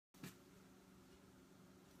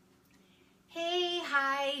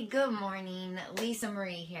Hey, good morning. Lisa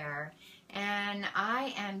Marie here, and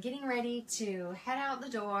I am getting ready to head out the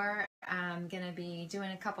door. I'm going to be doing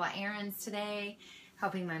a couple of errands today,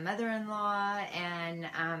 helping my mother-in-law, and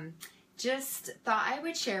just thought I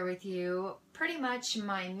would share with you pretty much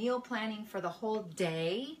my meal planning for the whole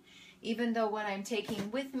day, even though what I'm taking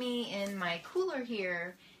with me in my cooler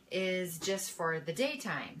here is just for the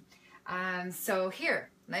daytime. So here,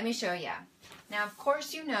 let me show you. Now, of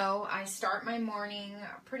course, you know, I start my morning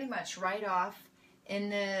pretty much right off in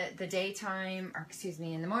the daytime, or excuse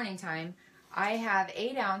me, in the morning time. I have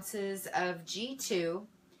 8 ounces of G2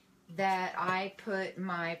 that I put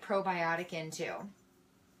my probiotic into.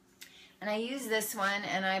 And I use this one,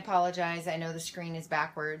 and I apologize, I know the screen is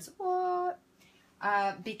backwards. What?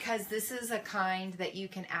 Because this is a kind that you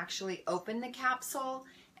can actually open the capsule,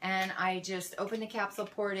 and I just open the capsule,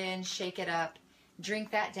 pour it in, shake it up,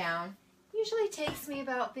 drink that down. Usually takes me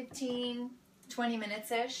about 15-20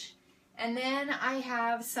 minutes-ish. And then I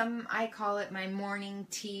have some, I call it my morning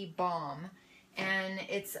tea balm. And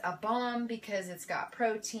it's a balm because it's got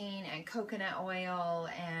protein and coconut oil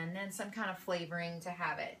and then some kind of flavoring to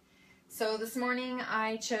have it. So this morning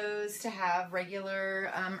I chose to have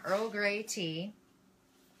regular Earl Grey tea.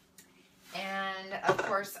 And of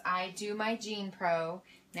course I do my Gene Pro.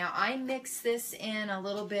 Now I mix this in a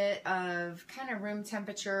little bit of kind of room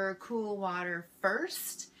temperature cool water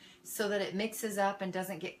first so that it mixes up and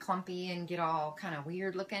doesn't get clumpy and get all kind of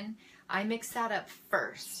weird looking. I mix that up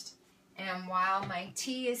first, and while my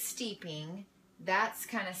tea is steeping, that's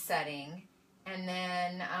kind of setting, and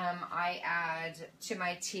then I add to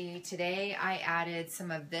my tea. Today I added some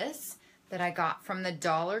of this that I got from the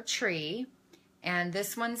Dollar Tree, and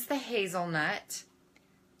this one's the hazelnut.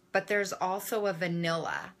 But there's also a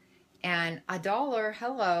vanilla, and $1,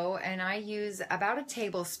 hello, and I use about a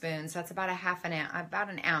tablespoon, so that's about about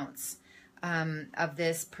an ounce of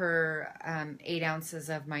this per 8 ounces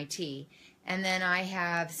of my tea. And then I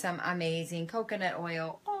have some amazing coconut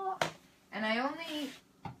oil, and I only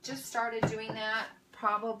just started doing that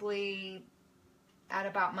probably at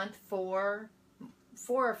about month 4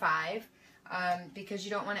 or 5, because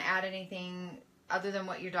you don't want to add anything other than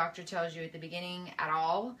what your doctor tells you at the beginning at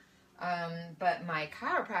all. But my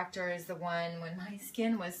chiropractor is the one, when my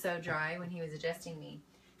skin was so dry, when he was adjusting me,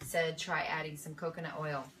 said try adding some coconut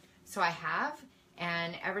oil. So I have,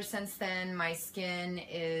 and ever since then my skin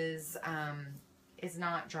is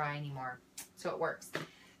not dry anymore. So it works.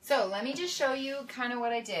 So let me just show you kind of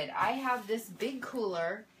what I did. I have this big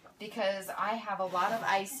cooler because I have a lot of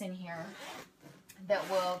ice in here that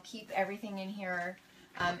will keep everything in here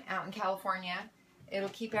out in California. It'll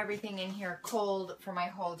keep everything in here cold for my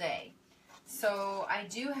whole day. So I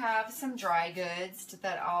do have some dry goods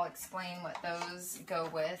that I'll explain what those go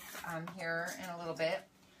with here in a little bit.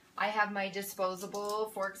 I have my disposable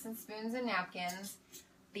forks and spoons and napkins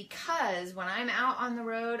because when I'm out on the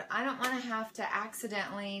road, I don't want to have to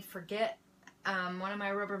accidentally forget one of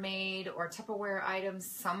my Rubbermaid or Tupperware items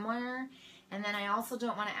somewhere. And then I also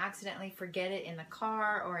don't want to accidentally forget it in the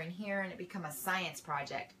car or in here and it become a science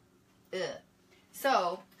project. Ugh.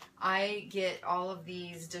 So I get all of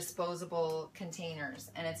these disposable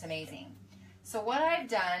containers, and it's amazing. So what I've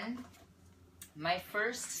done, my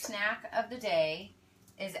first snack of the day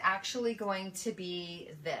is actually going to be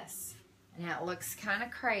this. And it looks kind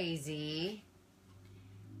of crazy.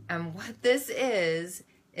 And what this is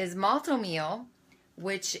Malt-O-Meal,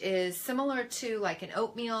 which is similar to like an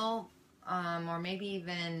oatmeal, or maybe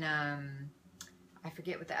even, I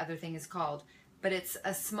forget what the other thing is called. But it's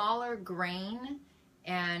a smaller grain,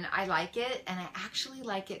 and I like it, and I actually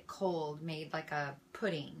like it cold, made like a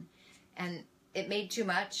pudding. And it made too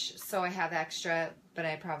much, so I have extra, but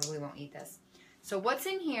I probably won't eat this. So what's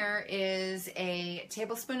in here is a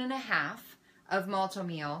tablespoon and a half of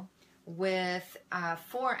Malt-O-Meal with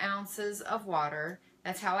 4 ounces of water.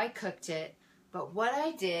 That's how I cooked it. But what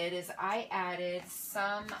I did is I added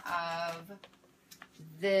some of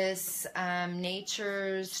this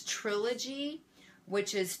Nature's Trilogy,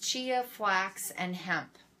 which is chia, flax, and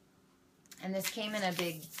hemp. And this came in a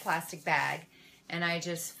big plastic bag, and I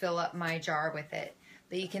just fill up my jar with it.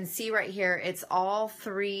 But you can see right here, it's all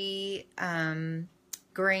 3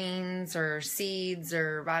 grains or seeds,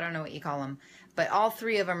 or I don't know what you call them. But all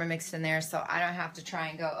 3 of them are mixed in there, so I don't have to try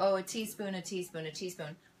and go, oh, a teaspoon, a teaspoon, a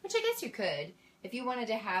teaspoon, which I guess you could. If you wanted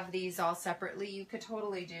to have these all separately, you could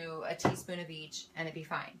totally do a teaspoon of each, and it'd be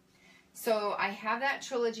fine. So I have that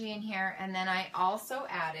Trilogy in here, and then I also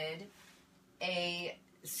added a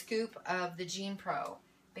scoop of the Gene Pro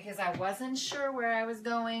because I wasn't sure where I was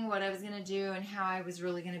going, what I was going to do, and how I was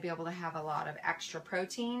really going to be able to have a lot of extra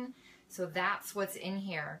protein. So that's what's in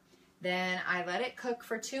here. Then I let it cook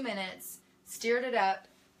for 2 minutes, stirred it up,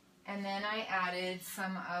 and then I added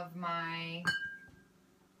some of my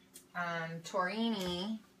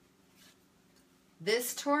Torrini.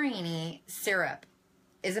 This Torrini syrup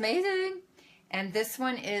is amazing. And this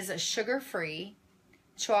one is a sugar-free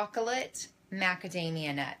chocolate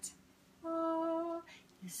macadamia nut. Oh,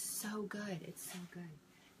 it's so good. It's so good.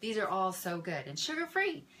 These are all so good and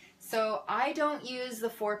sugar-free. So I don't use the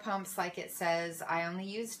 4 pumps like it says. I only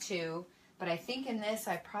use 2. But I think in this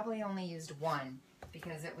I probably only used 1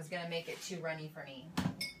 because it was going to make it too runny for me.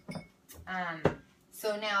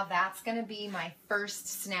 So now that's going to be my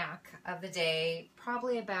first snack of the day,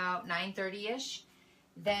 probably about 9:30ish.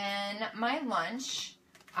 Then my lunch,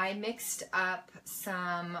 I mixed up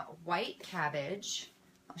some white cabbage.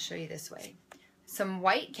 I'll show you this way. Some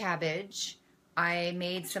white cabbage. I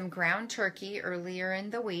made some ground turkey earlier in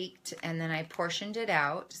the week, and then I portioned it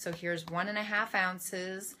out. So here's 1.5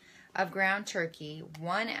 ounces of ground turkey,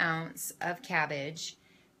 1 ounce of cabbage.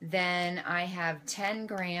 Then I have 10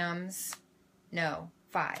 grams, no,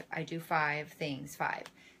 5. I do 5 things, 5.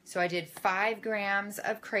 So I did 5 grams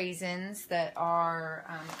of craisins that are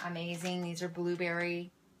amazing. These are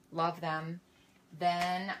blueberry, love them.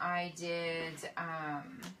 Then I did,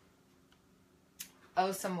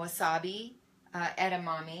 some wasabi,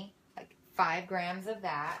 edamame, like 5 grams of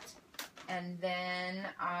that. And then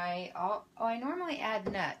I normally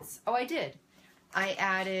add nuts. Oh, I did. I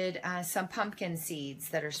added some pumpkin seeds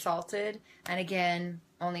that are salted, and again,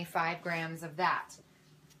 only 5 grams of that.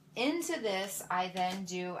 Into this, I then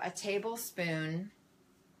do a tablespoon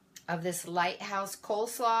of this Lighthouse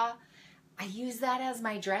coleslaw. I use that as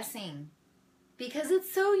my dressing because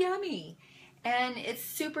it's so yummy. And it's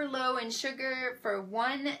super low in sugar. For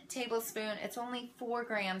 1 tablespoon, it's only 4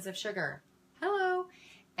 grams of sugar. Hello.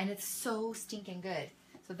 And it's so stinking good.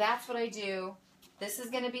 So that's what I do. This is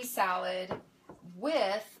going to be salad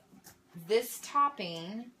with this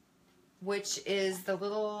topping, which is the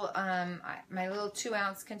little, my little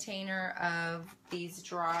 2-ounce container of these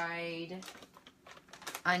dried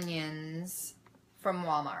onions from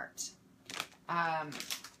Walmart.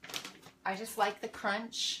 I just like the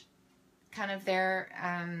crunch kind of there,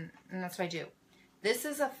 and that's what I do. This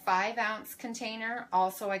is a 5-ounce container.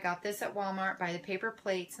 Also, I got this at Walmart by the paper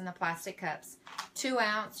plates and the plastic cups. 2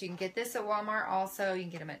 ounce. You can get this at Walmart also. You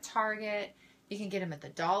can get them at Target. You can get them at the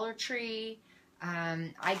Dollar Tree.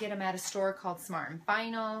 I get them at a store called Smart and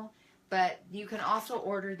Final. But you can also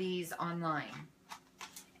order these online.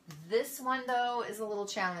 This one, though, is a little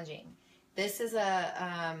challenging. This is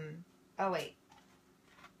a, oh wait.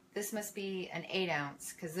 This must be an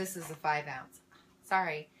 8-ounce because this is a 5-ounce.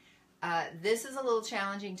 Sorry. This is a little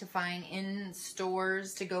challenging to find in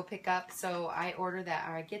stores to go pick up, so I order that,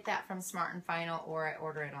 or I get that from Smart and Final, or I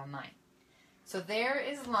order it online. So there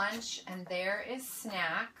is lunch, and there is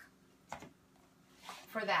snack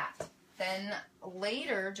for that. Then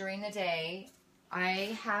later during the day,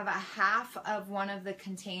 I have a half of one of the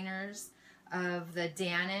containers of the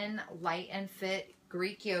Dannon Light and Fit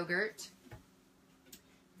Greek yogurt.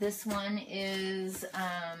 This one is,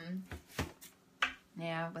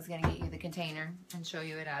 yeah, I was going to get you the container and show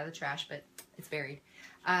you it out of the trash, but it's buried.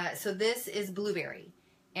 So this is blueberry.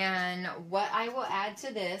 And what I will add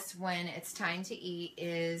to this when it's time to eat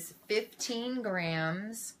is 15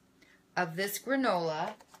 grams of this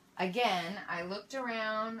granola. Again, I looked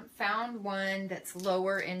around, found one that's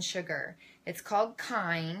lower in sugar. It's called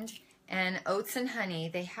Kind, and Oats and Honey.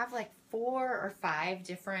 They have like 4 or 5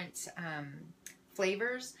 different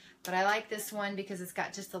flavors, but I like this one because it's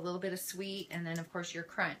got just a little bit of sweet and then of course your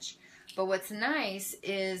crunch. But what's nice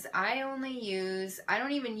is I don't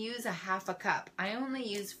even use a half a cup. I only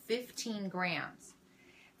use 15 grams.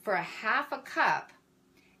 For a half a cup,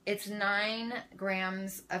 it's 9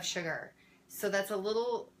 grams of sugar. So that's a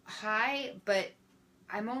little high, but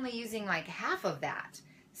I'm only using like half of that.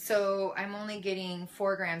 So I'm only getting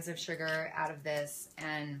 4 grams of sugar out of this,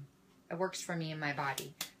 and it works for me and my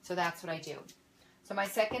body. So that's what I do. So my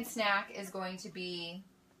second snack is going to be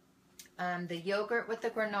the yogurt with the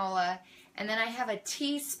granola, and then I have a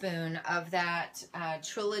teaspoon of that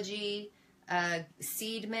Trilogy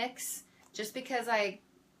seed mix, just because I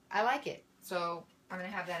like it. So I'm going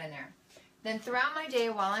to have that in there. Then throughout my day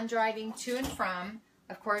while I'm driving to and from,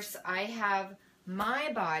 of course, I have,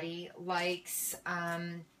 my body likes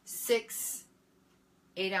 6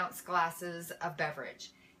 8-ounce glasses of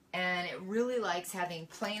beverage, and it really likes having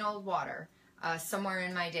plain old water somewhere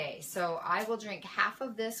in my day. So I will drink half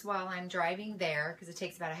of this while I'm driving there, because it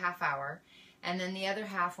takes about a half hour, and then the other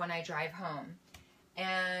half when I drive home.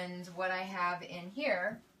 And what I have in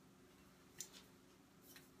here,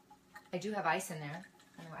 I do have ice in there.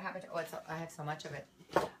 I'm what happened to, oh, I have so much of it.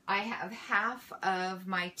 I have half of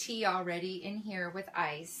my tea already in here with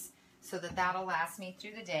ice so that that'll last me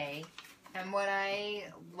through the day. And what I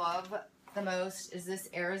love the most is this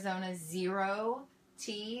Arizona Zero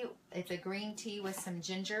tea. It's a green tea with some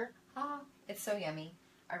ginger. Oh, it's so yummy.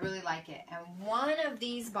 I really like it. And one of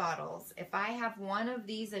these bottles, if I have one of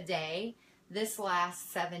these a day, this lasts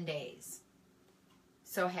 7 days.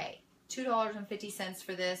 So hey, $2.50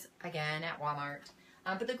 for this, again, at Walmart.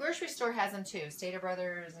 But the grocery store has them too. Stater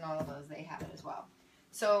Brothers and all of those, they have it as well.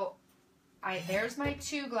 So there's my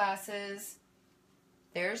 2 glasses.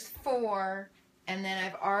 There's 4. And then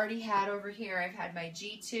I've already had over here, I've had my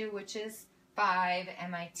G2, which is 5,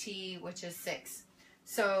 and my tea, which is 6.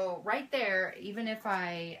 So right there, even if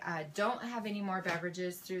I don't have any more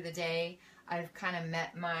beverages through the day, I've kind of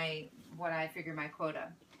met what I figure my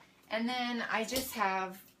quota. And then I just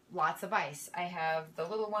have lots of ice. I have the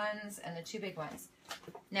little ones and the 2 big ones.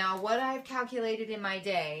 Now, what I've calculated in my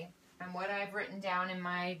day and what I've written down in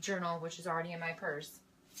my journal, which is already in my purse,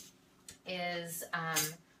 is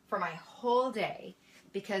for my whole day,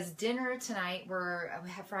 because dinner tonight, we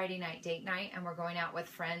have Friday night date night, and we're going out with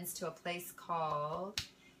friends to a place called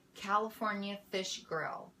California Fish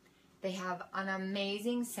Grill. They have an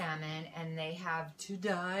amazing salmon, and they have, to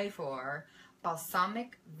die for,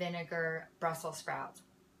 balsamic vinegar Brussels sprouts.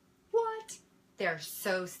 What? They're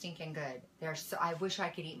so stinking good. I wish I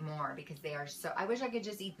could eat more because they are so, I wish I could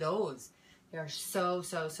just eat those. They're so,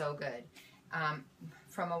 so, so good.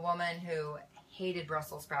 From a woman who hated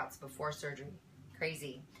Brussels sprouts before surgery.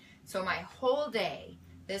 Crazy. So my whole day,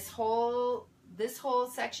 this whole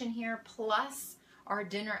section here, plus our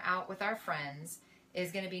dinner out with our friends,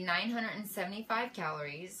 is going to be 975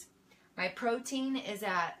 calories. My protein is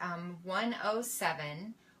at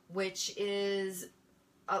 107, which is,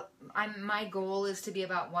 my goal is to be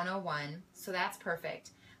about 101, so that's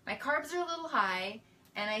perfect. My carbs are a little high,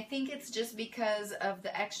 and I think it's just because of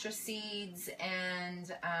the extra seeds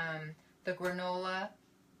and the granola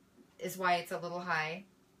is why it's a little high.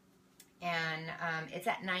 And it's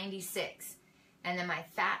at 96. And then my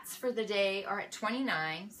fats for the day are at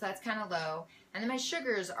 29, so that's kind of low. And then my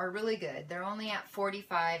sugars are really good. They're only at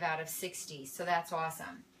 45 out of 60, so that's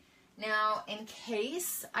awesome. Now, in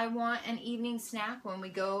case I want an evening snack when we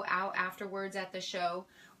go out afterwards at the show,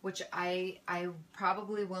 which I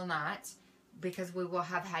probably will not, because we will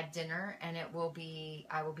have had dinner and I will be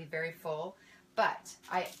very full. But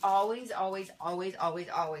I always, always, always, always,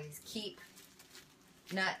 always keep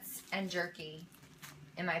nuts and jerky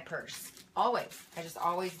in my purse. Always. I just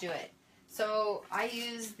always do it. So I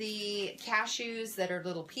use the cashews that are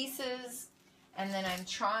little pieces, and then I'm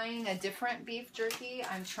trying a different beef jerky.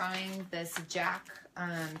 I'm trying this Jack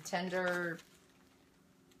tender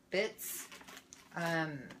bits.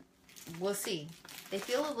 We'll see. They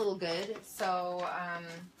feel a little good. So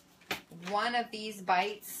one of these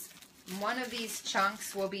bites, one of these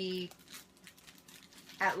chunks will be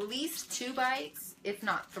at least 2 bites, if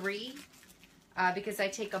not 3. Because I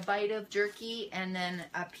take a bite of jerky and then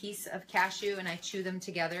a piece of cashew and I chew them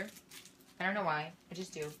together. I don't know why. I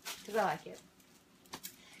just do. Because I like it.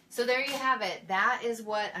 So there you have it. That is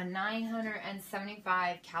what a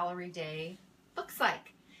 975 calorie day looks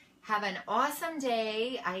like. Have an awesome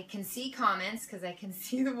day. I can see comments because I can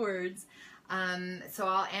see the words. So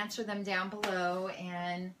I'll answer them down below.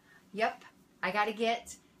 And yep, I got to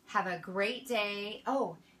get. Have a great day.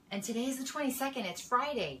 Oh, and today is the 22nd. It's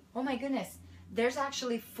Friday. Oh my goodness. There's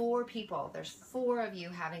actually 4 people. There's 4 of you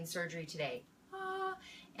having surgery today.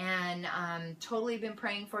 And totally been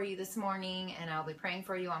praying for you this morning, and I'll be praying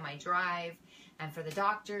for you on my drive, and for the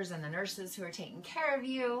doctors and the nurses who are taking care of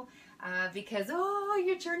you, because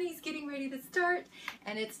your journey is getting ready to start,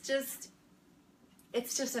 and it's just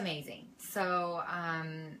amazing. So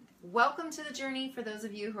welcome to the journey for those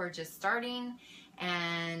of you who are just starting,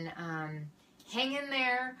 and hang in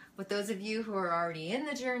there with those of you who are already in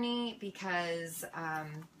the journey, because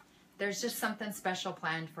there's just something special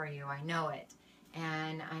planned for you. I know it.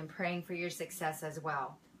 And I'm praying for your success as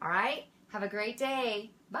well. All right? Have a great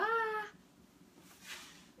day. Bye.